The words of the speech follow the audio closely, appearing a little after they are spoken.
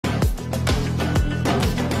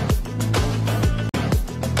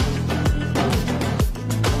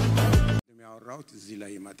ያወራሁት እዚህ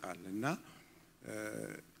ላይ ይመጣልና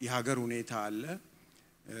የሀገር ሁኔታ አለ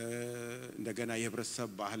እንደገና የህብረተሰብ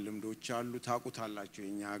ባህል ልምዶች አሉ ታቁታላችሁ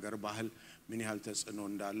የኛ ሀገር ባህል ምን ያህል ተጽዕኖ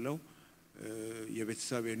እንዳለው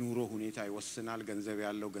የቤተሰብ የኑሮ ሁኔታ ይወስናል ገንዘብ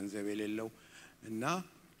ያለው ገንዘብ የሌለው እና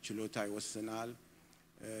ችሎታ ይወስናል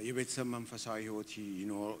የቤተሰብ መንፈሳዊ ህይወት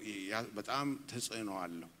በጣም ተጽዕኖ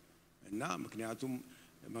አለው እና ምክንያቱም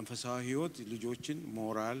መንፈሳዊ ህይወት ልጆችን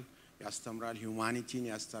ሞራል ያስተምራል ሁማኒቲን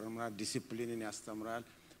ያስተምራል ዲሲፕሊንን ያስተምራል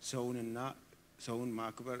ሰውን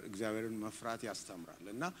ማክበር እግዚአብሔርን መፍራት ያስተምራል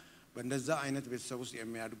እና በእንደዛ አይነት ቤተሰብ ውስጥ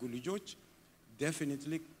የሚያድጉ ልጆች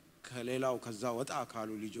ዴፊኒትሊ ከሌላው ከዛ ወጣ አካሉ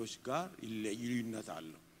ልጆች ጋር ይለዩነት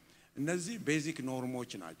አለው እነዚህ ቤዚክ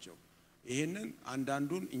ኖርሞች ናቸው ይሄንን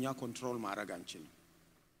አንዳንዱን እኛ ኮንትሮል ማድረግ አንችልም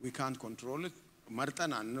we can't control it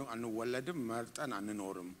መርጠን አንወለድም መርጠን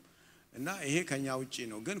አንኖርም እና ይሄ ከኛ ውጪ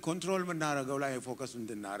ነው ግን ኮንትሮል ምናረጋው ላይ ፎከስ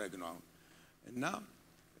እንድናረግ ነው እና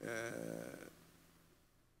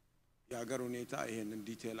የሀገር ሁኔታ ይሄንን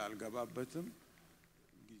ዲቴል አልገባበትም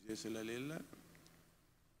ጊዜ ስለሌለ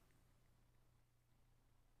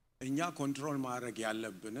እኛ ኮንትሮል ማድረግ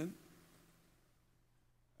ያለብንን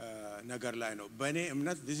ነገር ላይ ነው በእኔ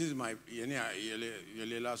እምነት this is my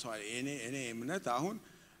የሌላ ሰው እኔ እምነት አሁን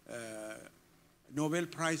ኖቤል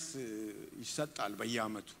ፕራይስ ይሰጣል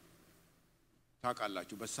በየአመቱ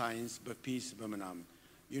ታውቃላችሁ በሳይንስ በፒስ በመናም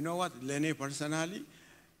you know what ለኔ ፐርሰናሊ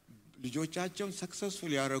ልጆቻቸውን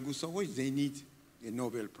ሰክሰስፉል ያደረጉ ሰዎች they need a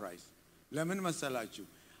Nobel Prize ለምን መሰላችሁ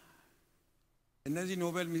እነዚህ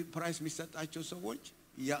ኖቤል ፕራይስ የሚሰጣቸው ሰዎች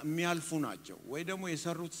የሚያልፉ ናቸው ወይ ደግሞ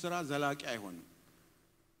የሰሩት ስራ ዘላቂ አይሆንም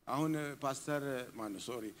አሁን ፓስተር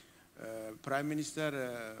ፕራይም ሚኒስተር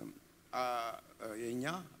የኛ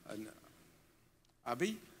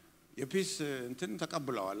አብይ የፒስ እንትን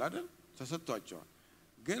ተቀብለዋል አይደል ተሰጥቷቸዋል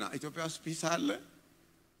ግን ኢትዮጵያ ውስጥ ፒስ አለ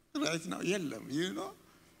right now የለም you know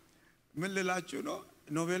ምን ልላችሁ ነው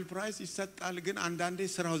ኖቤል ፕራይስ ይሰጣል ግን አንዳንዴ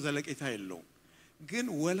ስራው ዘለቄታ የለውም ግን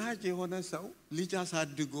ወላጅ የሆነ ሰው ልጅ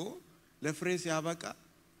አሳድጎ ለፍሬስ ያበቃ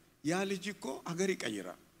ያ ልጅ እኮ ሀገር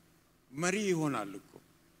ይቀይራል መሪ ይሆናል እኮ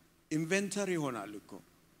ኢንቨንተር ይሆናል እኮ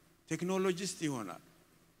ቴክኖሎጂስት ይሆናል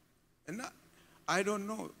እና I don't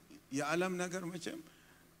know የዓለም ነገር መቼም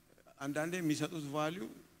አንዳንዴ የሚሰጡት ቫልዩ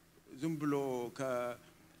ዝም ብሎ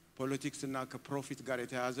ከፖለቲክስ እና ከፕሮፊት ጋር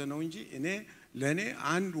የተያዘ ነው እንጂ ለኔ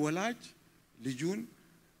አንድ ወላጅ ልጁን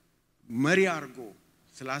መሪ አርጎ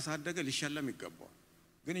ስላሳደገ ሊሸለም ይገባዋል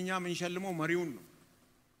ግን እኛ ምን ሸልመው መሪውን ነው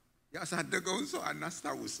ያሳደገውን ሰው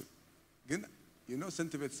አናስታውስም ግን you know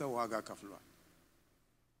ስንት ቤተሰብ ዋጋ ከፍሏል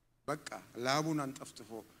በቃ ላቡን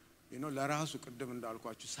አንጠፍጥፎ you know ለራሱ ቅድም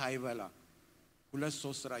እንዳልኳችሁ ሳይበላ ሁለት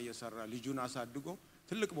ሶስት ስራ እየሰራ ልጁን አሳድጎ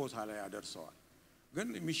ትልቅ ቦታ ላይ ያደርሰዋል ግን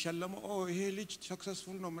የሚሸለመው ይሄ ልጅ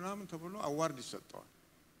ሰክሰስፉል ነው ምናምን ተብሎ አዋርድ ይሰጠዋል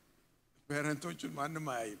ፓረንቶቹን ማንንም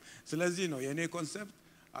አያይም ስለዚህ ነው የኔ ኮንሰፕት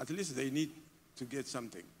at least they need to get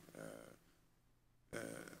something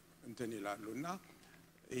እንትን ይላሉና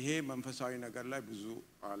ይሄ መንፈሳዊ ነገር ላይ ብዙ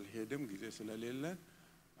አልሄድም ጊዜ ስለሌለ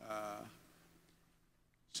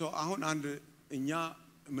አሁን አንድ እኛ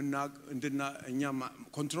እኛ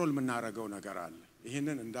ኮንትሮል ምናረጋው ነገር አለ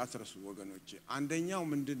ይሄንን እንዳትረሱ ወገኖቼ አንደኛው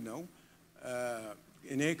ምንድነው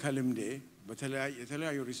እኔ ከልምዴ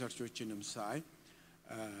የተለያዩ ሪሰርቾችንም ሳይ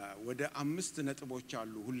ወደ 5 ነጥቦች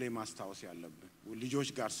አሉ ሁሌ ማስታወስ ያለብን ልጆች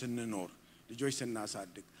ጋር ስንኖር ልጆች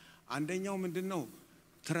ስናሳድግ አንደኛው ምንድነው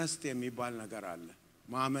ትረስት የሚባል ነገር አለ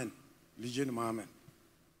ማመን ልጅን ማመን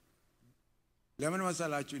ለምን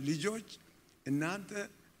መሰላችሁ ልጆች እናንተ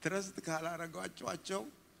ትረስት ካላረጋችኋቸው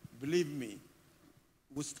believe me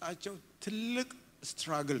ውስጣቸው ትልቅ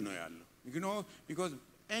struggle ነው ያለው you know because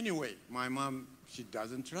anyway my mom she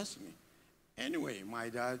doesn't trust me anyway my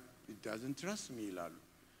dad he doesn't trust me ይላሉ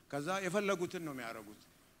ከዛ የፈለጉትን ነው የሚያረጉት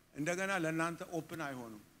እንደገና ለእናንተ ኦፕን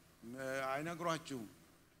አይሆኑም አይነግሯችሁም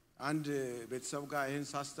አንድ ቤተሰብ ጋር ይሄን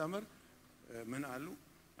ሳስተምር ምን አሉ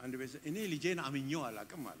አንድ ቤተሰብ እኔ ልጄን አምኜው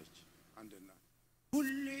አላቅም አለች አንደና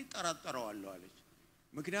ሁሌ ጠራጠረዋለሁ አለች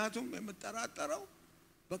ምክንያቱም የምጠራጠረው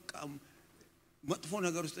በቃ መጥፎ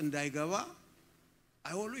ነገር ውስጥ እንዳይገባ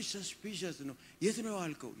I always suspicious ነው የት ነው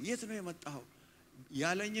ያልከው የት ነው የመጣው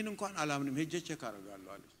ያለኝን እንኳን አላምንም ሄጄ ቼክ አደርጋለሁ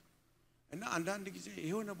አለች እና አንዳንድ ጊዜ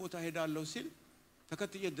የሆነ ቦታ ሄዳለሁ ሲል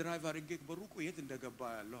ተከትዬ ድራይቭ አድርጌ በሩቁ የት እንደገባ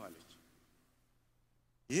ያለው አለች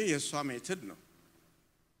ይሄ የሷ ሜተድ ነው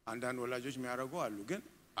አንዳንድ ወላጆች የሚያረጉ አሉ ግን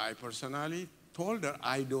I personally told her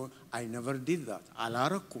I never did that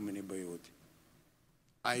አላረኩም እኔ በህይወቴ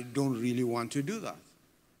I don't really want to do that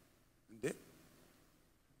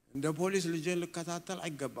እንደ ፖሊስ ልጅን ልከታተል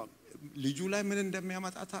አይገባም ልጁ ላይ ምን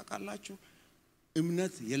እንደሚያመጣ ታውቃላችሁ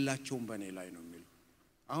እምነት የላቸውም በኔ ላይ ነው የሚል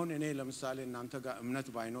አሁን እኔ ለምሳሌ እናንተ ጋር እምነት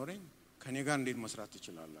ባይኖረኝ ከኔ ጋር እንዴት መስራት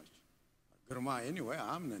ትችላላችሁ ግርማ anyway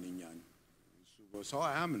አምነን እኛን እሱ ሰው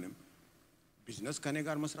አያምንም ቢዝነስ ከኔ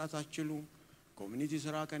ጋር መስራት አትችሉ ኮሚኒቲ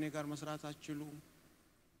ስራ ከኔ ጋር መስራት አትችሉ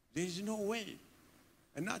there is no way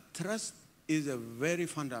and trust is a very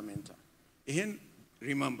fundamental ይሄን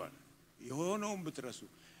remember የሆነውን ብትረሱ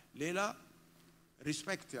ሌላ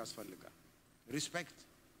respect ያስፈልጋል respect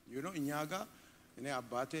you know እኛ ጋር እኔ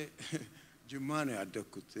አባቴ ጅማ ነው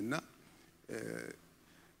ያደግኩት እና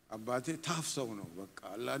አባቴ ታፍ ሰው ነው በቃ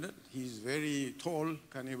አላደል he is very tall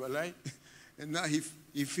ከኔ በላይ እና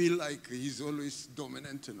he feel like he's always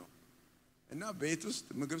dominant ነው እና ቤት ውስጥ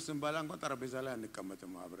ምግብ ስንበላ እንኳን ጠረጴዛ ላይ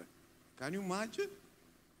አንቀመጥም አብረን can you imagine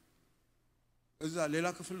እዛ ሌላ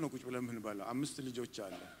ክፍል ነው ቁጭ ብለን የምንበላው 5 ልጆች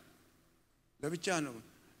አለ ለብቻ ነው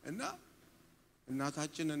እና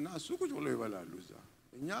እናታችን እና እሱ ቁጭ ብለው ይበላሉ እዛ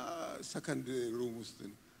እኛ ሰከንድ ሩም ውስጥ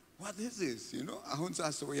what is this you know አሁን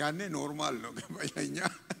ሳስበው ያኔ ኖርማል ነው ገባኛ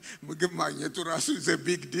ምግብ ማግኘቱ ራሱ is a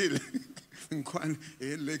big deal እንኳን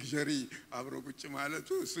ይሄ ሌክዠሪ አብሮ ቁጭ ማለቱ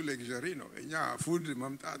እሱ ሌክዠሪ ነው እኛ ፉድ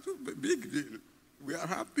መምጣቱ big deal we are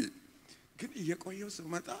happy ግን እየቆየው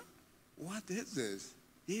ስመጣ what is this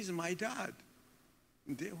he is my dad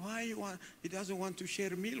why he doesn't want to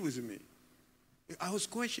share meal with me I was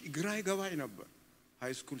questioning gray gabay ነበር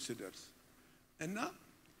high school students and now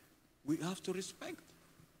we have to respect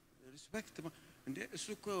and እሱ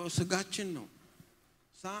ስጋችን ነው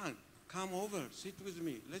son come over sit with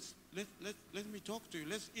me let me talk to you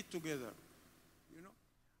let's eat together you know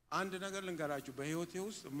አንድ ነገር ልንገራችሁ በህይወቴ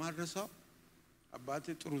ውስጥ ማድረሳው አባቴ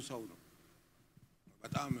ጥሩ ሰው ነው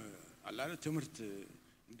በጣም አላለ ትምህርት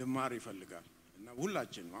እንድማር ይፈልጋል እና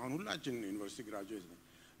ሁላችን ዩኒቨርሲቲ ግራጁዌት ነው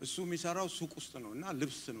እሱ የሚሰራው ሱቅ ውስጥ ነው እና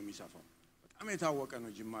ልብስ ነው የሚሰፋው በጣም የታወቀ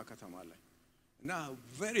ነው ጅማ ከተማ ላይ እና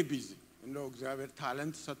very busy እንደው እግዚአብሔር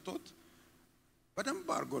ታለንት ሰጥቶት በደንብ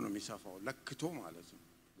አርጎ ነው የሚሰፋው ለክቶ ማለት ነው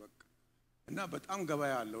በቃ እና በጣም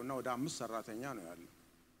ገበያ ያለውና ወደ 5 ሰራተኛ ነው ያለው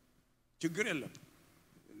ችግር የለም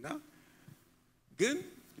እና ግን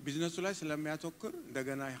ቢዝነሱ ላይ ስለሚያተኩር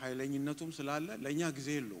እንደገና ኃይለኝነቱም ስላለ ለኛ ጊዜ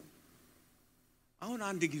የለው አሁን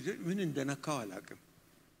አንድ ጊዜ ምን እንደነካው አላቅም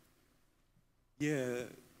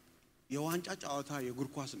የዋንጫ ጨዋታ የእግር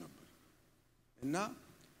ኳስ ነበር እና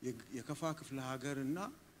የከፋ ክፍለ ሀገርና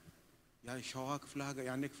ያሻዋ ክፍለ ሀገር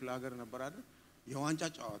ያኔ ክፍለ ሀገር ነበር አይደል የዋንጫ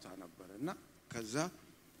ጨዋታ ነበር እና ከዛ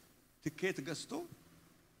ትኬት ገዝቶ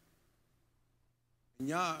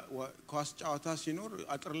እኛ ኳስ ጨዋታ ሲኖር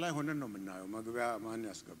አጥር ላይ ሆነን ነው የምናየው መግቢያ ማን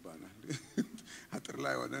ያስገባናል አጥር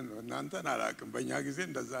ላይ ሆነን ነው እናንተን አላቅም በእኛ ጊዜ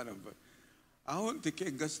እንደዛ ነበር አሁን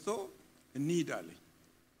ትኬት ገዝቶ እንሂዳለን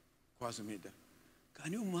ኳስ ሜዳ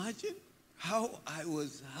can you imagine how I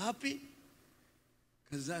was happy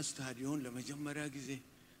ከዛ ስታዲዮን ለመጀመሪያ ጊዜ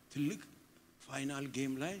ትልቅ ፋይናል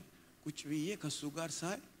ጌም ላይ ቁጭ ብዬ ከሱ ጋር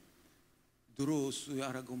ሳይ ድሮ እሱ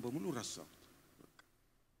ያረጋውን በሙሉ ረሳው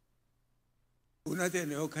እውነቴን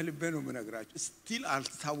ነው ከልቤ ነው የምነግራችሁ ስቲል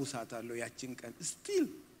አልታውሳታለሁ ያችን ቀን ስቲል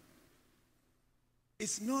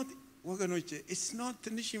it's not ወገኖቼ it's not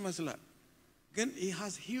ትንሽ ይመስላል ግን it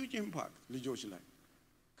has huge impact ልጆች ላይ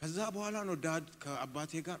ከዛ በኋላ ነው ዳድ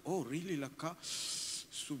ከአባቴ ጋር really ለካ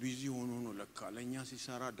እሱ ቢዚ ሆኖ ነው ለካ ለኛ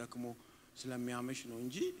ሲሰራ ደክሞ ስለሚያመሽ ነው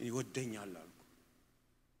እንጂ ይወደኛል አልኩ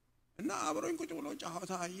እና አብሮኝ ቁጭ ብሎ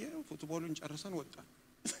ጫዋታ አየ ፉትቦልን ጨርሰን ወጣን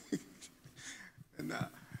እና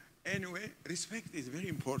anyway respect is very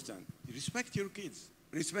important respect your kids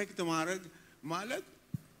respect ማድረግ ማለት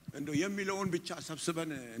እንደው የሚለውን ብቻ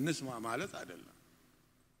ሰብስበን እንስማ ማለት አይደለም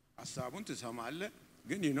ሐሳቡን ትሰማለህ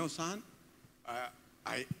ግን you know son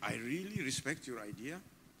I really respect your idea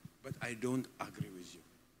but I don't agree with you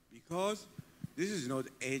because this is not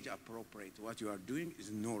age appropriate what you are doing is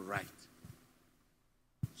not right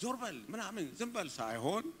zorbal ምናምን ዝምበል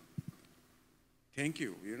ሳይሆን thank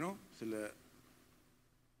you you know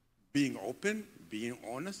being open being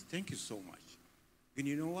honest thank you so much and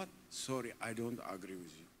you know what sorry I don't agree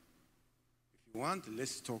with you if you want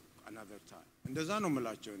let's talk another time እንደዛ ነው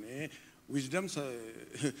የምላቸው እኔ wisdom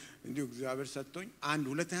እንዲሁ እግዚአብሔር ሰጥቶኝ አንድ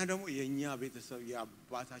ሁለተኛ ደግሞ የኛ ቤተሰብ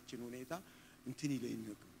የአባታችን ሁኔታ እንትን ይለኝ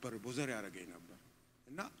ነበር ቦዘር ያረጋኝ ነበር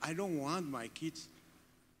እና I don't want my kids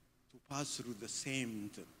to pass through the same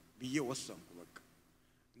ብዬ ወሰንኩ በቃ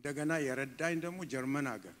እንደገና የረዳኝ ደግሞ ጀርመን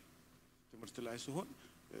ሀገር ትምህርት ላይ ሲሆን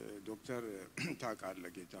ዶክተር ታቃለ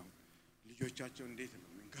ጌታው ልጆቻቸው እንዴት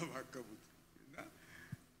ነው እንከባከቡት እና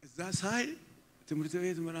እዛ ሳይ ትምህርት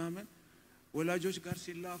ቤት ምናምን ወላጆች ጋር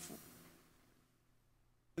ሲላፉ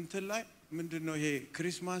እንትን ላይ ምንድነው ይሄ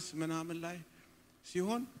ክሪስማስ ምናምን ላይ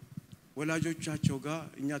ሲሆን ወላጆቻቸው ጋር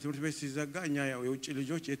እኛ ትምህርት ቤት ሲዘጋ እኛ ያው የውጭ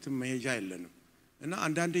ልጆች የትም መሄጃ የለንም እና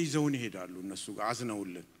አንዳንዴ ይዘውን ይሄዳሉ እነሱ ጋር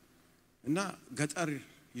አዝነውልን እና ገጠር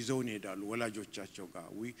ይዘውን ይሄዳሉ ወላጆቻቸው ጋር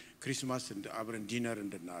ክሪስማስ አብረን ዲነር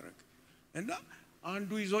እንድናረግ እና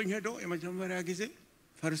አንዱ ይዞኝ ሄዶ የመጀመሪያ ጊዜ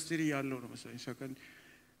ፈርስት ይር ያለው ነው መሰለኝ ሰከንድ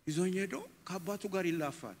ይዞኝ ሄዶ ከአባቱ ጋር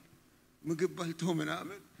ይላፋል ምግብ በልቶ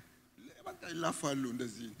ምናምን በቃ ይላፋሉ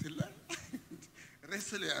እንደዚህ እንትን ላይ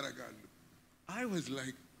ሬስል ያደርጋሉ I was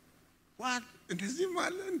like what እንደዚህ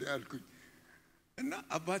ማለት እንደ አልኩኝ እና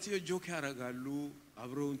አባቴ ጆክ ያደርጋሉ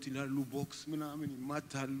አብረው እንትን ይላሉ ቦክስ ምናምን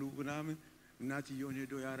ይማታሉ ምናምን እናትየውን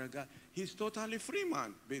ሄዶ ያደርጋል he's totally free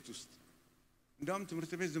man ቤት ውስጥ እንደውም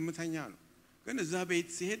ትምህርት ቤት ዝምተኛ ነው ግን እዛ ቤት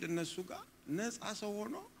ሲሄድ እነሱ ጋር ነፃ ሰው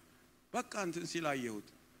ሆኖ በቃ እንትን ሲላየሁት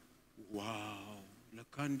ዋው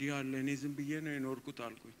ለካ እንዲህ ያለ እኔ ዝም ብዬ ነው የኖርኩት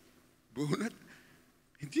አልኩኝ በእውነት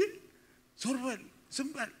እንዴ ሶርበል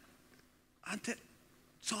ስምበል አንተ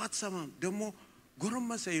ሰው አትሰማም ደግሞ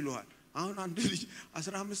ጎረመሰ ይሉሃል አሁን አንድ ልጅ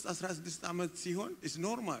 15 16 አመት ሲሆን is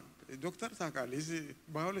normal ዶክተር ታውቃለህ is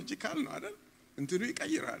biological ነው አይደል እንትኑ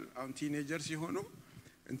ይቀይራል አሁን ቲኔጀር ሲሆኑ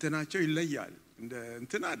እንትናቸው ይለያል እንደ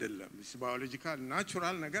እንትን አይደለም is biological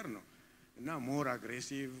natural ነገር ነው እና more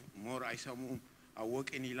aggressive more አይሰሙም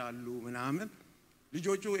አወቅን ይላሉ ምናምን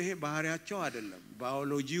ልጆቹ ይሄ ባህሪያቸው አይደለም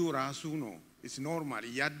ባዮሎጂው ራሱ ነው it's normal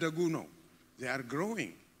ያደጉ ነው they are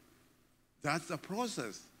growing that's the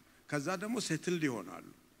process ከዛ ደግሞ settled ይሆናሉ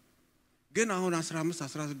ግን አሁን 15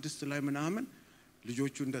 16 ላይ ምናምን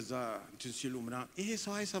ልጆቹ እንደዛ እንትን ሲሉ ምናምን ይሄ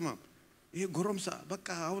ሰው አይሰማም ይሄ ጎረምሳ በቃ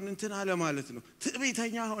አሁን እንትን አለ ማለት ነው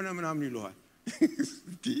ትዕቢተኛ ሆነ ምናምን ይሉሃል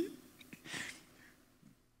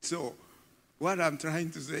so what I'm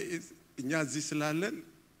trying to say is እኛ እዚህ ስላለን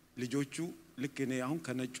ልጆቹ ልክ እኔ አሁን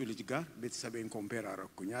ከነጩ ልጅ ጋር ቤተሰቤን ኮምፔር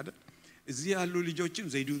አረኩኝ አይደል እዚህ ያሉ ልጆችም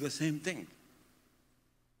they do the same thing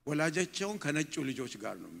ወላጆቻቸውን ከነጩ ልጆች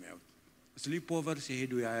ጋር ነው የሚያዩት ስሊፕ ኦቨር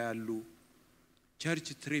ሲሄዱ ያያሉ ቸርች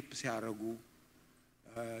ትሪፕ ሲያረጉ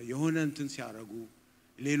የሆነ እንትን ሲያረጉ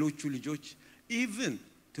ሌሎቹ ልጆች ኢቭን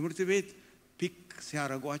ትምህርት ቤት ፒክ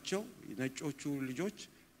ሲያረጓቸው ነጮቹ ልጆች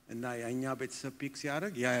እና ያኛ ቤተሰብ ፒክ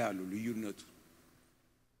ሲያረግ ያያሉ ልዩነቱ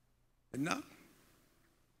እና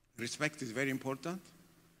respect is very important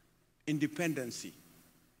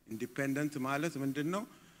independent ማለት ምንድነው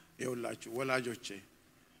ይኸውላችሁ ወላጆቼ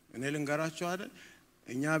እኔ ልንገራችሁ አይደል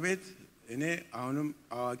እኛ ቤት እኔ አሁንም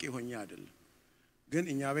አዋቂ ሆኜ አይደለም ግን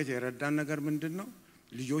እኛ ቤት የረዳን ነገር ምንድነው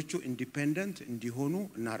ልጆቹ ኢንዲፔንደንት እንዲሆኑ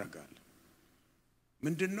እናረጋለን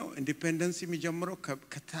ምንድነው ኢንዲፔንደንስ የሚጀምረው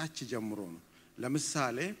ከታች ጀምሮ ነው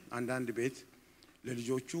ለምሳሌ አንዳንድ ቤት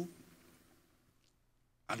ለልጆቹ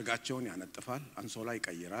አልጋቸውን ያነጥፋል አንሶላ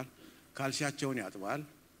ይቀይራል ካልሲያቸውን ያጥባል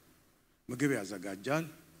ምግብ ያዘጋጃል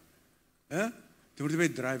ትምህርት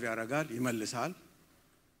ቤት ድራይቭ ያረጋል ይመልሳል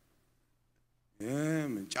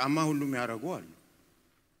ጫማ ሁሉም ያረጋሉ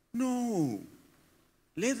ኖ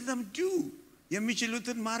let them do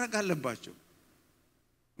የሚችሉትን ማረግ አለባቸው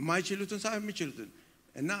የማይችሉትን ሳይሆን የሚችሉትን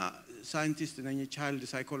እና ሳይንቲስት ነኝ ቻይልድ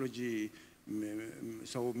ሳይኮሎጂ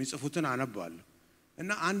ሰው የሚጽፉትን አነባለሁ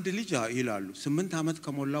እና አንድ ልጅ ይላሉ 8 አመት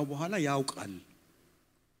ከሞላው በኋላ ያውቃል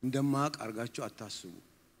እንደማያውቅ አርጋችሁ አታስቡ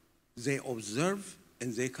they observe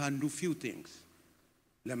and they can do few things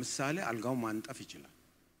ለምሳሌ አልጋው ማንጠፍ ይችላል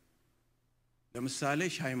ለምሳሌ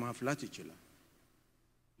ሻይ ማፍላት ይችላል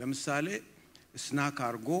ለምሳሌ ስናክ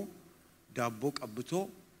አርጎ ዳቦ ቀብቶ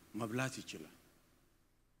መብላት ይችላል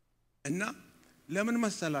እና ለምን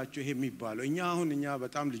መሰላችሁ ይሄ የሚባለው እኛ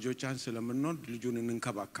በጣም ልጆቻን ስለምንወድ ልጁን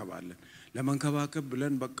እንንከባከባለን ለመንከባከብ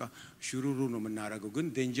ብለን በቃ ሽሩሩ ነው የምናረገው ግን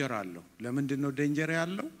ዴንጀር አለው ለምንድነው ዴንጀር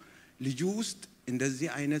ያለው ልጁ ውስጥ እንደዚህ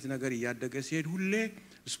አይነት ነገር ያደገ ሲሄድ ሁሌ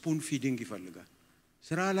ስፑን ፊዲንግ ይፈልጋል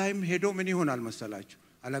ስራ ላይም ሄዶ ምን ይሆናል መሰላችሁ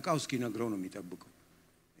አለቃው እስኪ ነግረው ነው የሚጠብቀው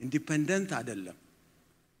ኢንዲፔንደንት አይደለም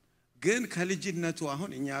ግን ከልጅነቱ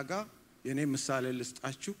አሁን እኛ ጋር የኔ ምሳሌ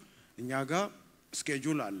ልስጣችሁ እኛ ጋር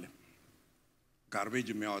ስኬጁል አለ ጋርቤጅ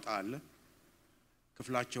የሚያወጣ አለ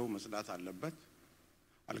ክፍላቸው መስዳት አለበት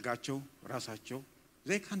አልጋቸው ራሳቸው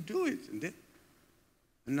they can do it እንዴ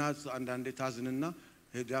እና አንዳንዴ ታዝንና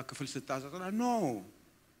ሄዳ ክፍል ስታጸዳ no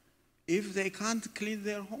if they can't clean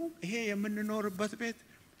their home ይሄ የምንኖርበት ቤት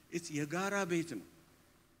የጋራ ቤት ነው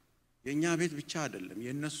የኛ ቤት ብቻ አይደለም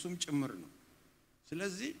የነሱም ጭምር ነው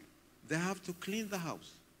ስለዚህ they have to clean the house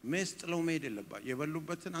mess ጥለው መሄድ የለባቸው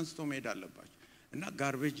የበሉበትን አንስቶ መሄድ አለባቸው እና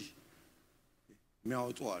ጋርቤጅ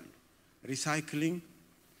የሚያወጡ አሉ ሪሳይክሊንግ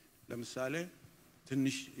ለምሳሌ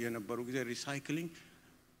ትንሽ የነበሩ ጊዜ ሪሳይክሊንግ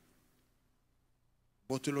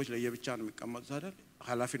ቦትሎች ለየብቻ ነው የሚቀመጡት አይደል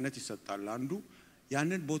ኃላፊነት ይሰጣል አንዱ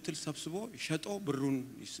ያንን ቦትል ሰብስቦ ሸጦ ብሩን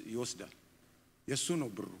ይወስዳል የሱ ነው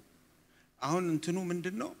ብሩ አሁን እንትኑ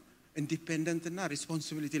ምንድነው ኢንዲፔንደንት እና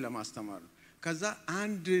ሪስፖንሲቢሊቲ ለማስተማር ከዛ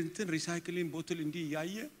አንድ እንትን ሪሳይክሊንግ ቦትል እንዲህ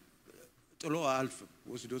ያየ ጥሎ አልፍ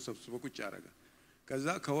ወስዶ ሰብስቦ ቁጭ ያረጋል ከዛ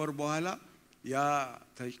ከወር በኋላ ያ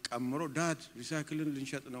ተቀምሮ ዳድ ሪሳይክሊንግ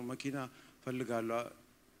ልንሸጥ ነው መኪና ፈልጋለሁ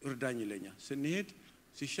እርዳኝ ይለኛል ስንሄድ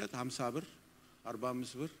ሲሸጥ 50 ብር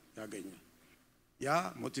 45 ብር ያገኛል ያ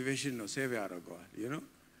ሞቲቬሽን ነው ሴቭ ያደርገዋል you know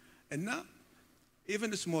እና even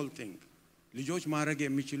a small thing ልጆች ማድረግ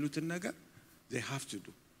የሚችሉትን ነገር they have to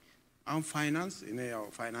do አሁን ፋይናንስ እኔ ያው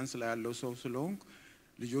ፋይናንስ ላይ ያለው ሰው ስለሆንኩ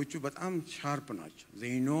ልጆቹ በጣም ሻርፕ ናቸው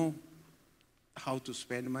they know how to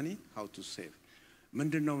spend money how to save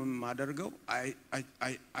ምንድነው ማደርገው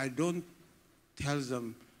I don't tell them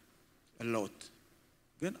a lot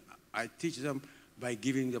ግን I teach them by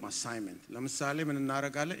giving them assignment ለምሳሌ ምን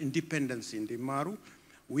እናረጋለን independence እንዲማሩ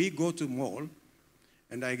we go to mall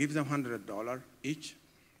and I give them $100 each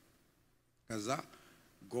ከዛ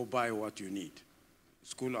go buy what you need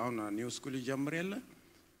school on a new school ይጀምር የለ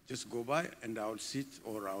just go buy and I will sit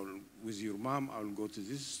or I will with your mom I will go to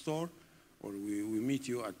this store or we meet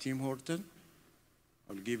you at Tim Horton I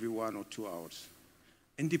will give you 1 or 2 hours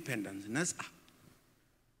independence ነፃ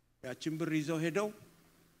ያችን ብር ይዘው ሄደው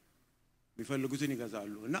ቢፈልጉትን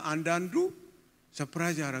ይገዛሉ እና አንዳንዱ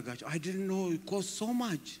ሰርፕራይዝ ያረጋቸው I didn't know it cost so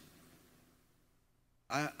much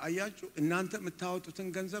አያችሁ እናንተ የምታወጡትን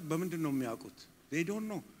ገንዘብ በምንድን ነው የሚያውቁት they don't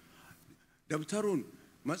know ደብተሩን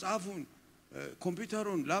መጽሐፉን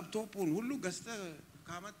ኮምፒውተሩን ላፕቶፑን ሁሉ ገዝተ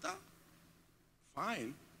ካመጣ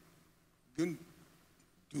fine ግን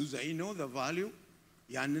do they know the value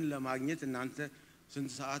ያንን ለማግኘት እናንተ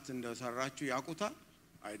ስንት ሰዓት እንደሰራችሁ ያውቁታል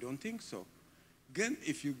I don't think so ግን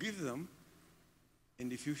if you give them and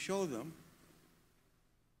if you show them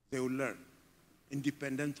they will learn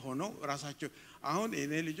independent ሆኖ ራሳቸው አሁን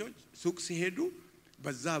እኔ ልጆች ሱቅ ሲሄዱ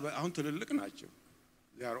በዛ አሁን ትልልቅ ናቸው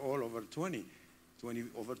they are all over 20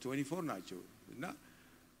 over 24 ናቸው እና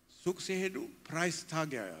ሱቅ ሲሄዱ ፕራይስ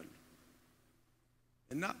ታግ ያያሉ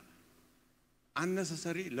እና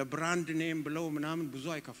unnecessary ለብራንድ ኔም ብለው ምናምን ብዙ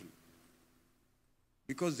አይከፍሉ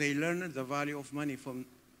because they learn the value of money from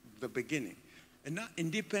the beginning እና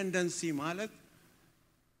independency ማለት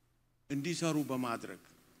እንዲሰሩ በማድረግ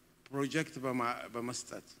ፕሮጀክት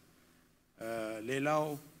በመስጠት ሌላው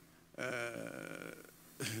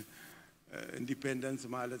ኢንዲፔንደንስ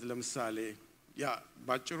ማለት ለምሳሌ ያ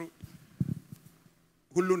ባጭሩ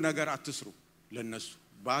ሁሉ ነገር አትስሩ ለነሱ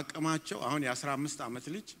ባቀማቸው አሁን የ15 አመት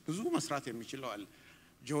ልጅ ብዙ መስራት የሚችለው አለ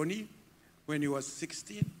ጆኒ when he was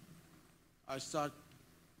 16 I start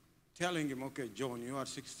telling him okay John you are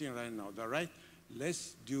 16 right now the right let's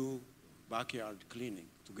do backyard cleaning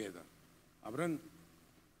together አብረን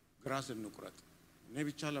grass እንቁረጥ እኔ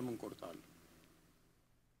ብቻ ለምን ቆርጣለሁ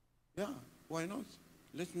yeah why not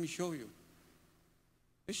let me show you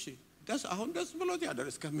እሺ ደስ አሁን ደስ ብሎት ያደር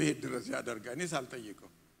እስከመሄድ ድረስ ያደርጋል እኔ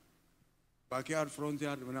ሳልጠይቀው backyard front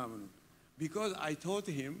yard ምናምን because I taught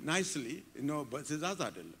him nicely no but ትእዛዝ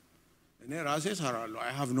አይደለም እኔ ራሴ ሰራለሁ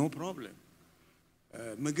I have no problem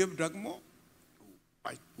ምግብ ደግሞ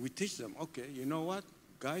we teach them okay you know what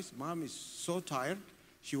guys mom is so tired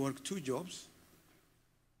she worked 2 jobs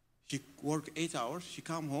she worked 8 hours she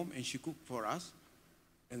come home and she cook for us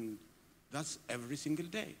and that's every single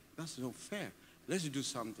day that's not fair let's do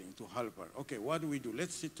something to help her okay what do we do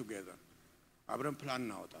let's sit together abram plan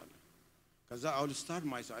እናወጣለን ከዛ I will start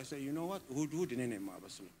myself I say you know what who didn't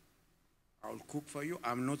ማበስለው I will cook for you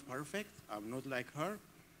I'm not perfect I'm not like her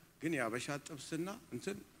ግን ያበሻ ጥብስና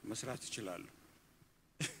እንትን መስራት ይችላል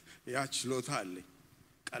ያ ችሎታ አለኝ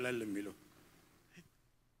ቀለል የሚለው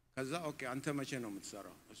ከዛ ኦኬ አንተ መቼ ነው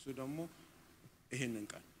የምትሰራው እሱ ደግሞ ይሄንን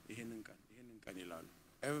ቀን ይላሉ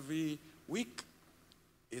every week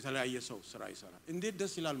የተለያየ ሰው ስራ ይሰራል እንዴት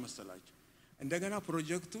ደስ ይላል መሰላችሁ እንደገና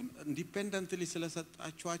ፕሮጀክቱን ኢንዲፔንደንትሊ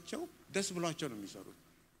ስለሰጣቸዋቸው ደስ ብሏቸው ነው የሚሰሩት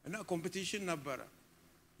እና ኮምፒቲሽን ነበረ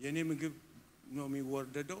የኔ ምግብ ነው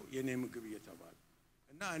የሚወርደደው የኔ ምግብ እየተባለ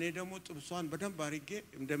እና እኔ ደግሞ ጥብሷን በደንብ አርጌ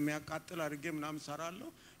እንደሚያቃጥል አርጌ ምናምን ሰራለሁ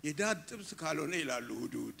የዳድ ጥብስ ካልሆነ ይላሉ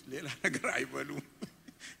ሁዱድ ሌላ ነገር አይበሉም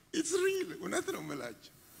it's real እውነት ነው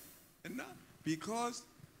የምላችሁ እና because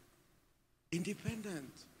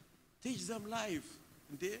independent teach them life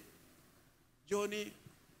እንዴ ጆኒ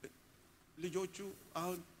ልጆቹ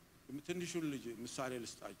አሁን ትንሹን ልጅ ምሳሌ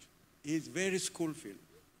ልስጣችሁ he is very school field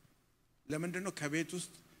ለምንድን ነው ከቤት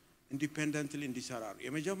ውስጥ ኢንዲፔንደንትሊ እንዲሰራ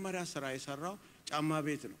የመጀመሪያ ስራ የሰራው ጫማ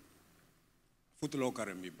ቤት ነው ፉት ሎከር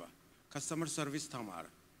የሚባል customer service ተማረ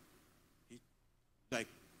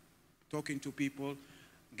like talking to people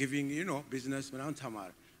giving you know business ምናምን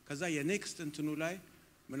ተማረ ከዛ የኔክስት እንትኑ ላይ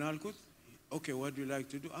ምን አልኩት okay what do you like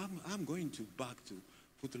to do I'm going to back to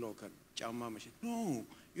foot locker ጫማ መሸጥ no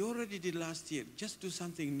you already did last year just do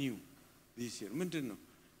something new this year ምንድነው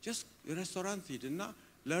just restaurant ሂድና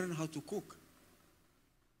learn how to cook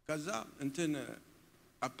ከዛ እንትን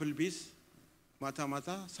Applebee's ማታ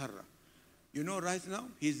ሰራ you know right now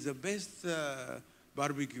he's the best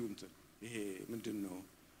barbecue እንትን ይሄ ምንድነው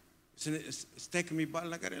ስቴክ የሚባል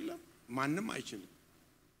ነገር የለም ማንንም አይችልም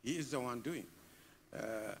he is the one doing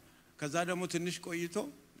ከዛ ደግሞ ትንሽ ቆይቶ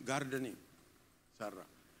ጋርደኒንግ ሰራ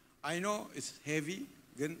I know it's heavy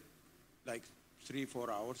ግን like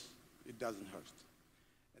 3-4 hours it doesn't hurt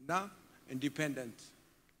እና independent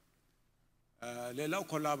ሌላው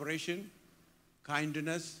collaboration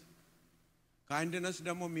kindness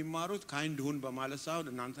ደግሞ የሚማሩት kind ሁን በማለት ሳይሆን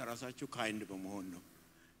እናንተ ራሳችሁ kind በመሆን ነው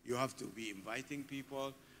you have to be inviting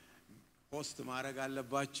people host ማድረግ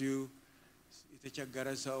አለባችሁ የተቸገረ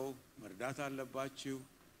ሰው መርዳት አለባችሁ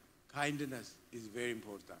kindness is very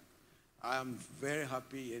important I am very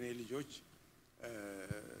happy የኔ ልጆች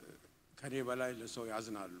ከኔ በላይ ለሰው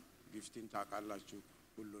ያዝናሉ ጊፍቲን ታቃላችሁ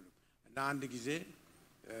ሁሉንም እና አንድ ጊዜ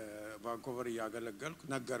ቫንኮቨር ያገለገልኩ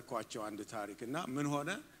ነገርኳቸው አንድ ታሪክ እና ምን ሆነ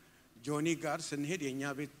ጆኒ ጋር ስንሄድ የኛ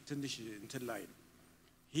ቤት ትንሽ እንትን ላይ ነው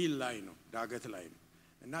ሂል ላይ ነው ዳገት ላይ ነው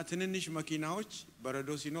እና ትንንሽ መኪናዎች በረዶ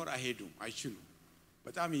ሲኖር አይሄዱም አይችሉም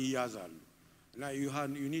በጣም ይያዛሉ እና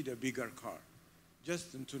you need a bigger car just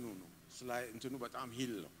እንትኑ ነው ስላይ እንትኑ በጣም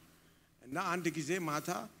ሂል ነው እና አንድ ጊዜ ማታ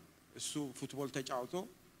እሱ ፉትቦል ተጫውቶ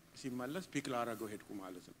ሲመለስ ፒክ ላረገው ሄድኩ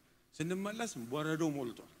ማለት ነው ስንመለስ በረዶ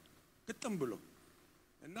ሞልቷል ግጥም ብሎ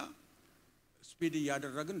እና ስፒድ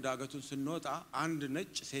ያደረግን ዳገቱን ስንወጣ አንድ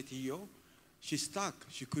ነጭ ሴትዮ she stuck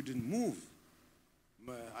she couldn't move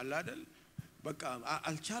አላደል በቃ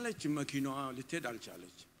አልቻለች መኪናዋ ልትሄድ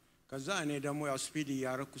አልቻለች ከዛ እኔ ደግሞ ያው ስፒድ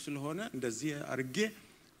ያረኩ ስለሆነ እንደዚህ አርጌ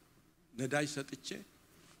ነዳጅ ሰጥቼ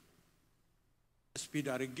ስፒድ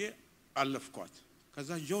አርጌ አለፍኳት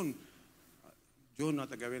ከዛ ጆን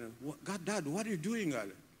አጠገቤ ነው God dad what are you doing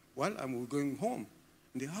አለ well I'm going home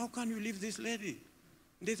and how can you leave this lady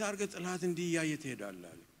እንዴት አርገ ጥላት እንዲህ ያየ ትሄዳለህ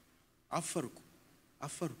አለ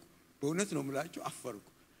አፈርኩ በእውነት ነው የምላችሁ አፈርኩ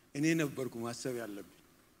እኔ ነበርኩ ማሰብ ያለብኝ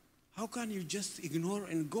how can you just ignore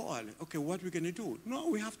and go አለ okay what we going to do no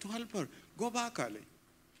we have to help her go back አለ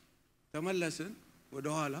ተመለስን ወደ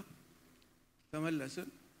ኋላ ተመለስን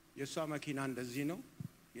የሷ መኪና እንደዚህ ነው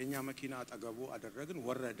የኛ መኪና አጠገቡ አደረግን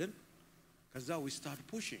ወረድን ከዛ we start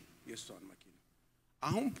pushing የሷን መኪና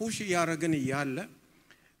አሁን ፑሽ ያረግን ይያለ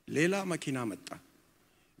ሌላ መኪና መጣ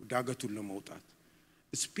ዳገቱን ለመውጣት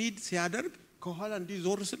ስፒድ ሲያደርግ ከኋላ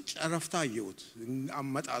እንዲዞር ስል ጨረፍታ አየሁት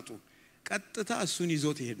አመጣጡ ቀጥታ እሱን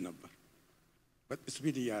ይዞት ይሄድ ነበር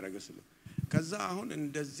ስፒድ ያረገ ስለ ከዛ አሁን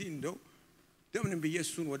እንደዚህ እንደው ደምን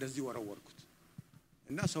በየሱን ወደዚህ ወረወርኩት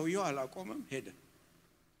እና ሰውየው አላቆመም ሄደ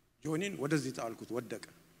ጆኒን ወደዚህ ጣልኩት ወደቀ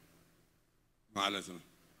ማለት ነው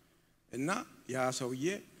እና ያ ሰውዬ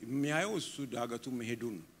የሚያየው እሱ ዳገቱ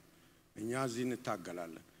መሄዱን እኛ እዚህ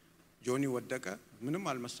እንታገላለን ጆኒ ወደቀ ምንም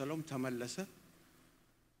አልመሰለውም ተመለሰ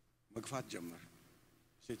መግፋት ጀመረ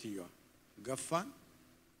ሴትየዋ ገፋን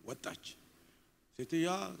ወጣች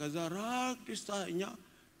ሴትየዋ ከዛ ራቅ ዲስታ እኛ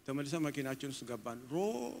ተመልሰ መኪናችን ውስጥ ገባን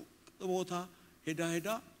ሮቅ ቦታ ሄዳ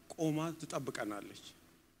ቆማ ትጠብቀናለች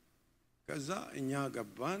ከዛ እኛ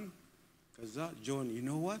ገባን ከዛ ጆን you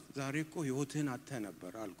know what ዛሬ እኮ ህይወትን አተ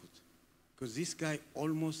ነበር አልኩት because this guy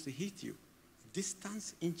almost hit you distance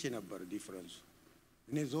inch ነበር ዲፈረንስ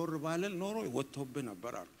እኔ ዞር ባለል ኖሮ ወጥቶብ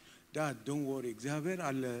ነበር አልኩ dad don't worry እግዚአብሔር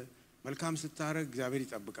አለ መልካም ስታረግ እግዚአብሔር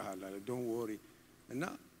ይጠብቀሃል አለ don't worry እና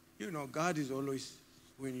you know God is always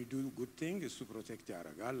when you do good things to protect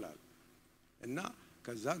ያረጋል አለ እና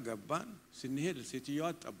ከዛ ገባን ስንሄድ ሴትየዋ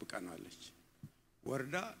ተጠብቀናለች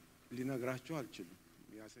ወርዳ ሊነግራችሁ አልችልም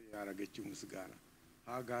ያረገችው ምስጋና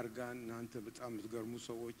አጋር ጋር እናንተ በጣም ምትገርሙ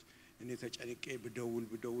ሰዎች እኔ ተጨንቄ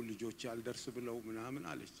ብደውል ልጆች ያልደርስ ብለው ምናምን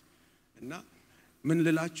አለች እና ምን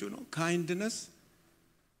ልላችሁ ነው kindness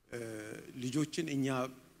ልጆችን እኛ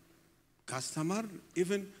ካስተማር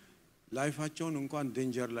even ላይፋቸውን እንኳን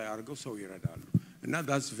ዴንጀር ላይ አርገው ሰው ይረዳሉ እና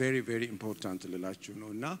that's very very important ልላችሁ ነው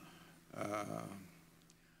እና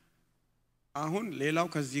አሁን ሌላው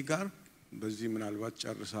ከዚህ ጋር በዚህ ምናልባት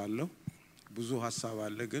ጨርሳለሁ ብዙ ሐሳብ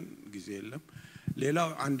አለ ግን ጊዜ የለም ሌላው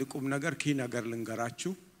አንድ ቁም ነገር ኪ ነገር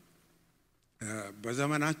ልንገራችሁ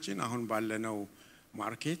በዘመናችን አሁን ባለነው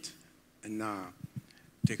ማርኬት እና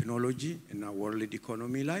ቴክኖሎጂ እና ወርልድ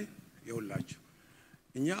ኢኮኖሚ ላይ ይውላችሁ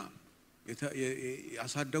እኛ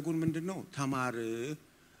ያሳደጉን ምንድነው ተማር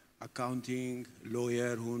አካውንቲንግ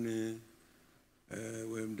ሎየር ሁን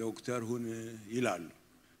ወይም ዶክተር ሁን ይላሉ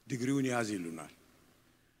ዲግሪውን ያዝ ይሉናል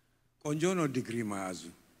ቆንጆ ነው ዲግሪ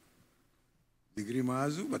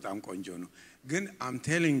ማያዙ በጣም ቆንጆ ነው ግን I'm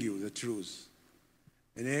telling you the truth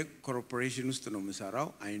እኔ ኮርፖሬሽን ውስጥ ነው የምሰራው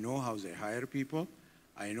I know how they hire people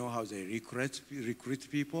I know how they recruit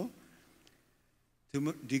people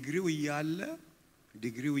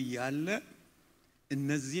ዲግሪው ያለ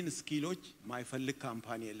እነዚህን ስኪሎች ማይፈልግ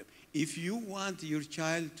ካምፓኒ የለም if you want your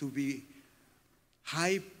child to be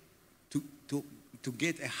high to to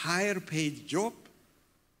get a higher paid job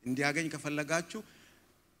እንዲያገኝ ከፈለጋችሁ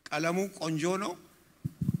ቀለሙ ቆንጆ ነው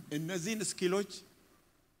እነዚህን ስኪሎች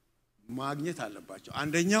ማግኘት አለባቸው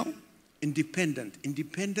አንደኛው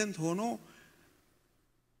ኢንዲፔንደንት ሆኖ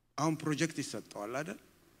አሁን ፕሮጀክት ይሰጣል አይደል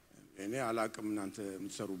እኔ አላቅም እናንተ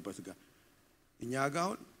የምትሰሩበት ጋር እኛ ጋር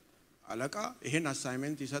አሁን አለቃ ይሄን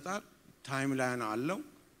አሳይመንት ይሰጣል ታይም ላይን አለው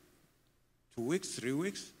 2 weeks 3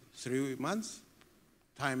 weeks 3 months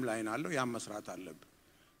ታይም ላይን አለው ያ መስራት አለበት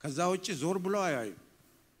ከዛ ውጪ ዞር ብሎ አያዩ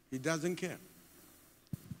he doesn't care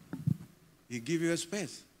he give you a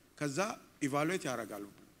space ከዛ ኢቫሉዌት ያደርጋሉ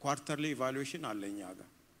ኳርተርሊ ኢቫሉዌሽን አለኛ ጋር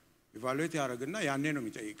ኢቫሉዌት ያደርግና ያኔ ነው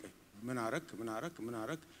የሚጠይቀኝ ምን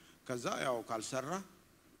አረክ ከዛ ያው ካልሰራ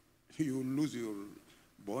you lose your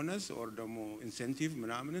bonus or ደሞ ኢንሴንቲቭ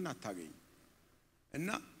ምናምንን አታገኝ እና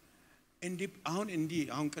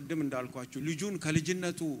አሁን ቅድም እንዳልኳችሁ ልጁን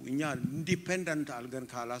ከልጅነቱ እኛ ኢንዲፔንደንት አልገን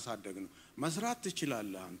ካላሳደግ ነው መስራት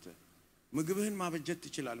ትችላለህ አንተ ምግብህን ማበጀት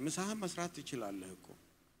ትችላለህ ምሳህን መስራት ትችላለህ እኮ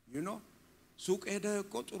you know ሱቅ ሄደህ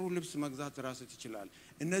እኮ ጥሩ ልብስ መግዛት ራስህ ትችላለህ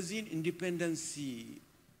እነዚህን ኢንዲፔንደንሲ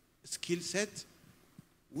ስኪል ሴት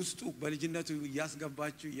ውስጡ በልጅነቱ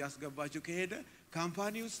ያስገባችሁ ከሄደ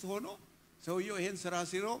ካምፓኒ ውስጥ ሆኖ ሰውየው ይሄን ስራ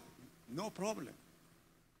ሲሮ ኖ ፕሮብለም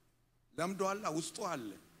ለምዶአላ ውስጡ አለ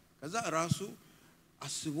ከዛ ራሱ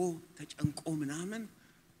አስቦ ተጨንቆ ምናምን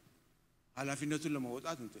ኃላፊነቱን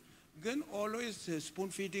ለመወጣት ግን always spoon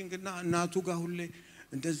feeding እና እናቱ ጋር ሁሌ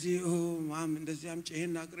እንደዚህ ማም እንደዚህ አምጪ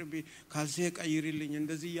ይሄን አቅርቢ ካልሴ ቀይሪልኝ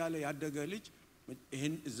እንደዚህ ያለ ያደገ ልጅ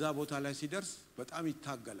ይሄን እዛ ቦታ ላይ ሲደርስ በጣም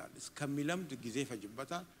ይታገላል እስከሚለምድ ጊዜ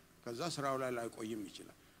ፈጅበታል ከዛ ስራው ላይ ላይቆይም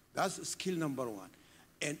ይችላል that's skill number 1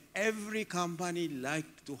 and every company like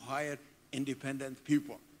to hire independent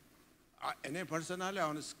people and personally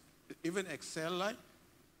even excel ላይ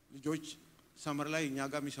ልጆች ሰመር ላይ እኛ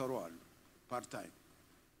ጋር የሚሰሩ አሉ ፓርት ታይም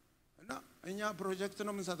እና እኛ ፕሮጀክት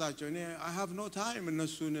ነው የምንሰጣቸው እኔ I have no time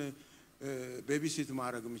እነሱን ቤቢሲት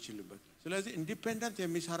ማድረግ የምችልበት ስለዚህ ኢንዲፔንደንት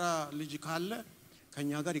የሚሰራ ልጅ ካለ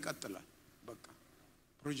ከኛ ጋር ይቀጥላል በቃ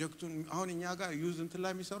ፕሮጀክቱን አሁን እኛ ጋር ዩዝ እንትን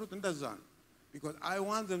ላይ የሚሰሩት እንደዛ ነው because I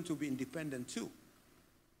want them to be independent too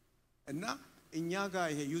እና እኛ ጋር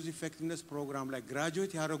ይሄ ዩዝ ኢፌክቲቭነስ ፕሮግራም ላይ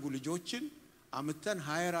ግራጁዌት ያደረጉ ልጆችን አመተን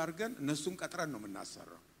ሃየር አድርገን እነሱን ቀጥረን ነው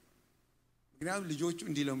የምናሰራው ምክንያቱም ልጆቹ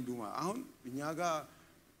እንዲለምዱ አሁን እኛ ጋር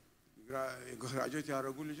ግራጁዌት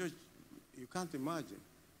ያደረጉ ልጆች you can't imagine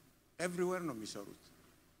everywhere ነው የሚሰሩት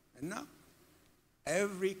እና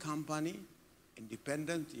every company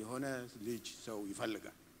independent የሆነ ልጅ ሰው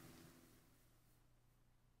ይፈልጋል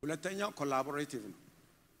ሁለተኛው ኮላቦሬቲቭ ነው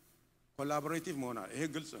ኮላቦሬቲቭ መሆን ይሄ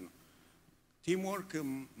ግልጽ ነው ቲም ወርክ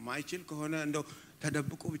ማይችል ከሆነ እንደው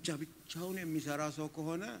ተደብቆ ብቻውን የሚሰራ ሰው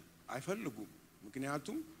ከሆነ አይፈልጉም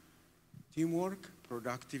ምክንያቱም ቲም ወርክ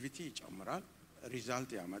ፕሮዳክቲቪቲ ይጨምራል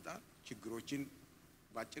ሪዛልት ያመጣል ችግሮችን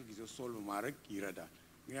ባጭር ጊዜ ሶልቭ ማድረግ ይረዳል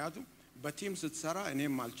ምክንያቱም በቲም ስትሰራ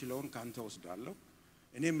እኔም ማልችለውን ካንተ ወስዳለሁ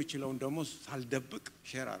እኔም የምችለውን ደግሞ ሳልደብቅ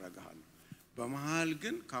ሼር አደርጋለሁ በመሃል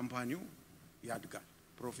ግን ካምፓኒው ያድጋል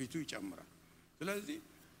ፕሮፊቱ ይጨምራል ስለዚህ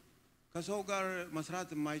ከሰው ጋር መስራት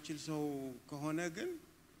የማይችል ሰው ከሆነ ግን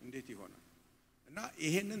እንዴት ይሆናል እና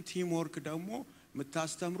ይሄንን ቲም ወርክ ደግሞ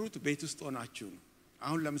የምታስተምሩት ቤት ውስጥ ሆናችሁ ነው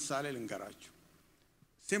አሁን ለምሳሌ ልንገራችሁ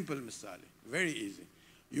ሲምፕል ምሳሌ very easy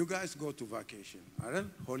you guys go to vacation አይደል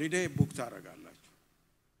holiday book ታረጋላችሁ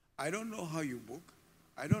I don't know how you book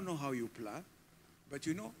I don't know how you plan but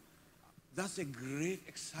you know that's a great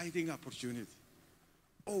exciting opportunity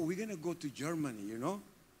oh we're going to go to Germany you know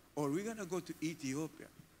or we're going to go to Ethiopia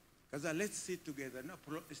because let's sit together na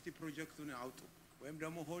esti projectun auto ወይም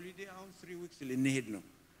ደግሞ holiday አሁን 3 weeks ልንሄድ ነው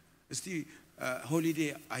እስቲ holiday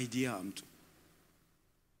idea አምጡ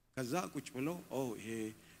ከዛ ቁጭ ብለው ይሄ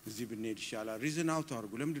እዚህ ብንሄድ ይሻላል ሪዝን አውት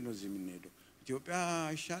አድርጉ ለምንድን ነው እዚህ የምንሄደው ኢትዮጵያ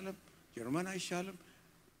አይሻልም ጀርመን አይሻልም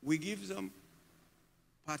we give them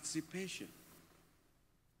participation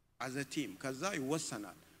as a team ከዛ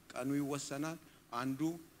ይወሰናል ቀኑ ይወሰናል አንዱ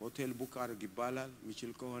ሆቴል ቡክ አድርግ ይባላል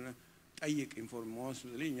የሚችል ከሆነ ጠይቅ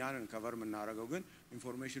ኢንፎርሜሽን ለኛን ከቨር ምናረጋው ግን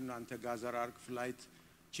ኢንፎርሜሽን አንተ ጋዘር አርክ ፍላይት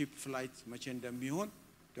ቺፕ ፍላይት መቼ እንደሚሆን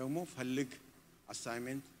ደግሞ ፈልግ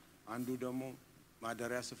አሳይመንት አንዱ ደግሞ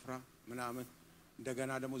ማደሪያ ስፍራ ምናምን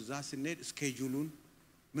እንደገና ደግሞ ዛ ስንሄድ ስኬጁሉን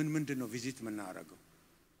ምንድነው ቪዚት ምናረጋው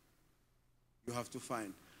you have to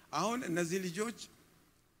find አሁን እነዚህ ልጆች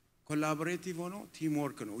ኮላቦሬቲቭ ሆኖ ቲም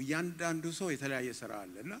ወርክ ነው እያንዳንዱ ሰው የተለያየ ስራ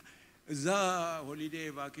አለና እዛ ሆሊዴይ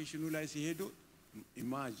ቫኬሽኑ ላይ ሲሄዱ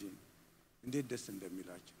ኢማጂን እንዴት ደስ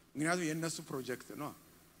እንደሚላቸው ምክንያቱም የነሱ ፕሮጀክት ነው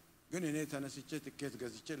ግን እኔ ተነስቼ ትኬት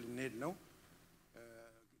ገዝቼ ልንሄድ ነው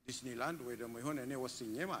ዲስኒላንድ ወይ ደግሞ ይሆን እኔ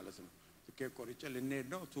ወስኜ ማለት ነው ትኬት ቆርጬ ልንሄድ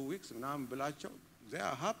ነው 2 weeks ምናምን ብላቸው they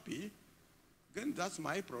are happy ግን that's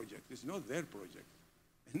my project, it's not their project.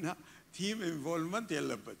 እና ቲም ኢንቮልቭመንት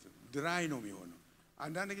የለበትም፣ ድራይ ነው የሚሆነው።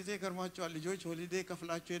 አንዳንድ ጊዜ ከርማቸዋል ልጆች ሆሊዴ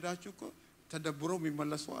ከፍላችሁ ሄዳችሁ እኮ ተደብሮ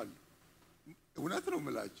የሚመለሱ አሉ። እውነት ነው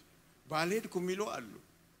የምላችሁ፣ ባልሄድኩ የሚሉ አሉ፣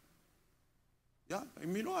 ያ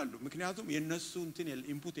የሚሉ አሉ። ምክንያቱም የነሱ እንትን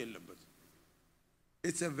ኢንፑት የለበትም።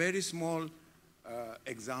 it's a very small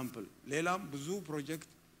example። ሌላም ብዙ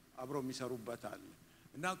ፕሮጀክት አብሮ የሚሰሩበት አለ።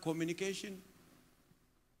 እና ኮሚኒኬሽን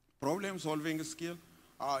ፕሮብሌም ሶልቪንግ ስኪል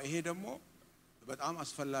ይሄ ደግሞ በጣም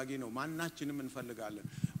አስፈላጊ ነው። ማናችንም እንፈልጋለን።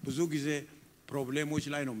 ብዙ ጊዜ ፕሮብሌሞች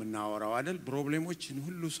ላይ ነው የምናወራው አይደል? ፕሮብሌሞችን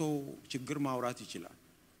ሁሉ ሰው ችግር ማውራት ይችላል።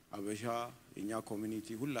 አበሻ የኛ ኮሚኒቲ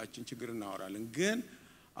ሁላችን ችግር እናወራለን። ግን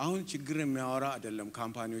አሁን ችግር የሚያወራ አይደለም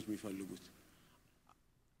ካምፓኒዎች የሚፈልጉት።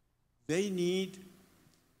 they need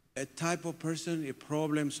a type of person, a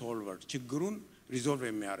problem solver፣ ችግሩን ሪዞልቭ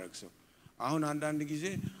የሚያደርግ ሰው። አሁን አንዳንድ ጊዜ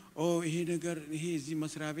ይሄ ነገር ይሄ እዚህ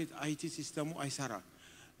መስሪያ ቤት አይቲ ሲስተሙ አይሰራ፣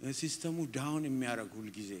 ሲስተሙ ዳውን የሚያደርግ ሁሉ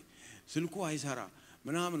ጊዜ ስልኩ አይሰራ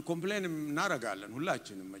ምናምን ኮምፕሌን እናረጋለን።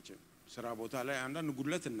 ሁላችንም መቼም ስራ ቦታ ላይ አንዳንድ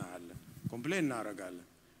ጉድለት እናያለን፣ ኮምፕሌን እናረጋለን።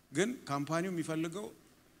 ግን ካምፓኒው የሚፈልገው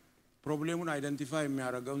ፕሮብሌሙን አይደንቲፋይ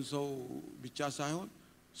የሚያደርገውን ሰው ብቻ ሳይሆን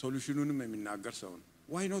ሶሉሽኑንም የሚናገር ሰው ነው።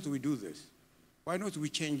 why not we do this, why not we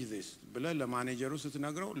change this ብለህ ለማኔጀሩ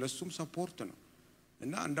ስትነግረው ለሱም ሰፖርት ነው።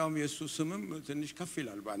 እና እንዳውም የሱ ስምም ትንሽ ከፍ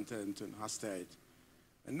ይላል ባንተ እንትን አስተያየት።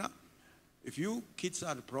 እና if you kids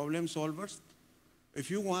are problem solvers, if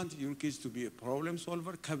you want your kids to be a problem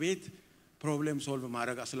solver, ከቤት ፕሮብሌም ሶልቭ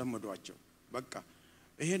ማድረግ አስለምዷቸው። በቃ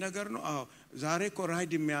ይሄ ነገር ነው። ዛሬ እኮ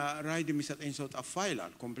ራይድ የሚሰጠኝ ሰው ጠፋ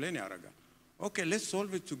ይላል፣ ኮምፕሌን ያደርጋል። ኦኬ ሌትስ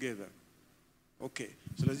ሶልቭ ኢት ቱጌዘር። ኦኬ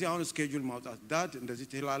ስለዚህ አሁን ስኬጁል ማውጣት፣ ዳድ እንደዚህ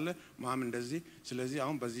ትላለህ፣ ማም እንደዚህ። ስለዚህ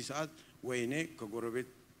አሁን በዚህ ሰዓት ወይኔ ከጎረቤት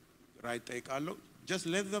ራይድ ጠይቃለሁ። just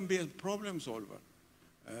let them be a problem solver.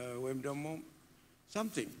 ወይም ደግሞ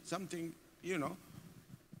something you know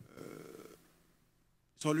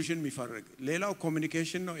ሶሉሽን የሚፈልግ። ሌላው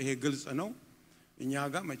ኮሚኒኬሽን ነው። ይሄ ግልጽ ነው። እኛ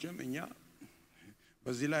ጋር መቼም እኛ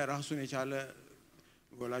በዚህ ላይ ራሱን የቻለ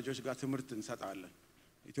ወላጆች ጋር ትምህርት እንሰጣለን።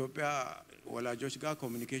 ኢትዮጵያ ወላጆች ጋር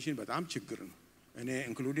ኮሚኒኬሽን በጣም ችግር ነው። እኔ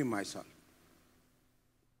ኢንክሉዲንግ ማይሰልፍ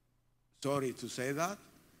ሶሪ ቱ ሴይ ዛት።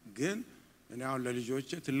 ግን እኔ አሁን ለልጆቼ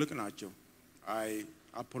ትልቅ ናቸው። I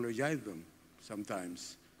apologize them sometimes.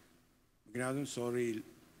 ምክንያቱም sorry,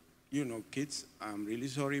 you know, kids, I'm really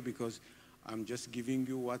sorry because I'm just giving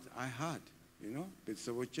you what I had, you know.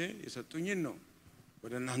 ቤተሰቦቼ የሰጡኝን ነው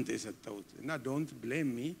ወደ እናንተ የሰጠሁት። እና don't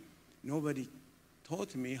blame me. Nobody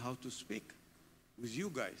taught me how to speak with you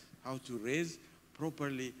guys, how to raise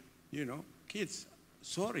properly, you know, kids.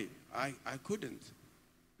 Sorry, I couldn't,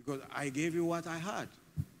 because I gave you what I had,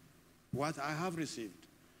 what I have received.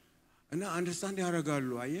 እና አንደርስታንድ ያደርጋሉ።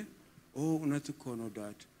 አየህ እውነት እኮ ነው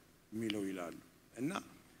ዳድ የሚለው ይላሉ። እና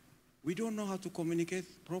we don't know how to communicate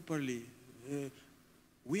properly.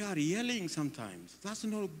 We are yelling sometimes. That's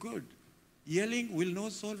not good. Yelling will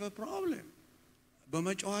not solve a problem.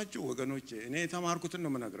 በመጫዋችሁ ወገኖቼ እኔ የተማርኩትን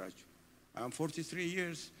ነው የምነግራችሁ። I'm 43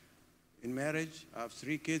 years in marriage. I have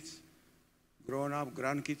 3 kids, grown up,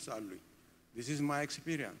 grandkids አሉኝ. This is my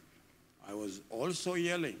experience. I was also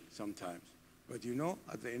yelling sometimes. But you know,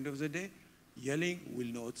 at the end of the day, yelling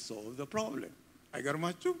will not solve the problem.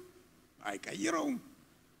 አይገርማችሁ? አይቀይረውም።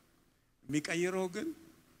 የሚቀይረው ግን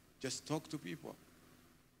just talk to people.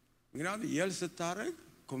 ምክንያቱም የል ስታረግ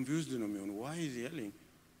confused ነው የሚሆነው። Why is yelling?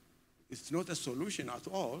 It's not a solution at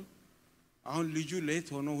all. አሁን ልጁ ሌት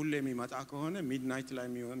ሆኖ ሁሌ የሚመጣ ከሆነ ሚድናይት ላይ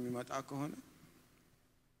የሚመጣ ከሆነ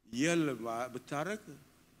የል ብታረግ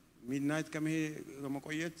ሚድናይት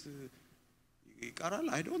ከመቆየት ይቀራል?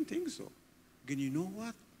 I don't think so. ግን you know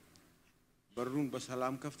what? በሩን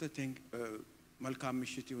በሰላም ከፍተህ መልካም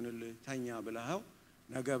ምሽት ይሁንልህ ተኛ ብለኸው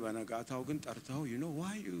ነገ በነጋታው ግን ጠርተኸው you know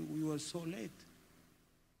why you were so late?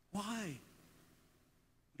 Why?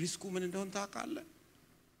 ሪስኩ ምን እንደሆነ ታውቃለህ?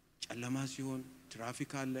 ጨለማ ሲሆን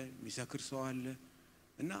ትራፊክ አለ፣ የሚሰክር ሰው አለ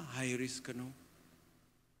እና ሃይ ሪስክ ነው።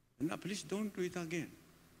 እና please don't do it again.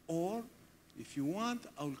 Or if you want,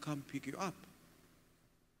 I will come pick you up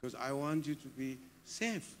because I want you to be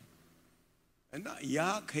safe. እና ያ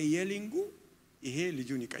ከየሊንጉ ይሄ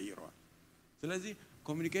ልጁን ይቀይረዋል። ስለዚህ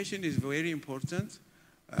ኮሚኒኬሽን is very important.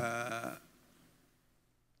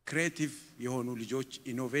 ክሬቲቭ የሆኑ ልጆች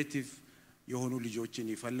ኢኖቬቲቭ የሆኑ ልጆችን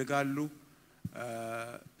ይፈልጋሉ።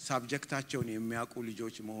 ሳብጀክታቸውን የሚያውቁ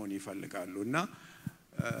ልጆች መሆን ይፈልጋሉ። እና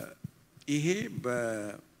ይሄ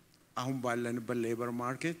አሁን ባለንበት ሌበር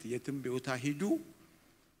ማርኬት የትም ቦታ ሂዱ፣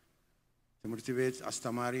 ትምህርት ቤት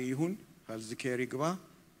አስተማሪ ይሁን፣ ሄልዝ ኬር ይግባ፣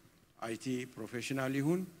 IT ፕሮፌሽናል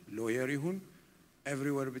ይሁን፣ ሎየር ይሁን፣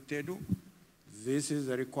 everywhere ብትሄዱ this is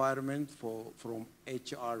a requirement from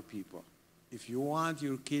HR people. if you want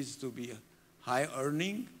your kids to be high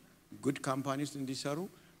earning, good companies እንዲሰሩ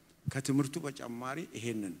ከትምህርቱ በጨማሪ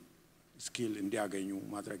ይሄንን ስኪል እንዲያገኙ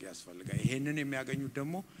ማድረግ ያስፈልጋል። ይሄንን የሚያገኙት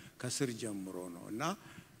ደግሞ ከስር ጀምሮ ነው እና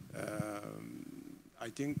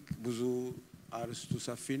I think ብዙ አርስቱ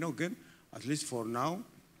ሰፊ ነው ግን at least for now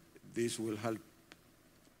this will help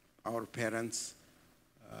our parents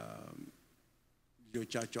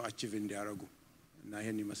ልጆቻቸው achieve እንዲያደርጉ እና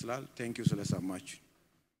ይሄን ይመስላል። Thank you ስለሰማችሁ።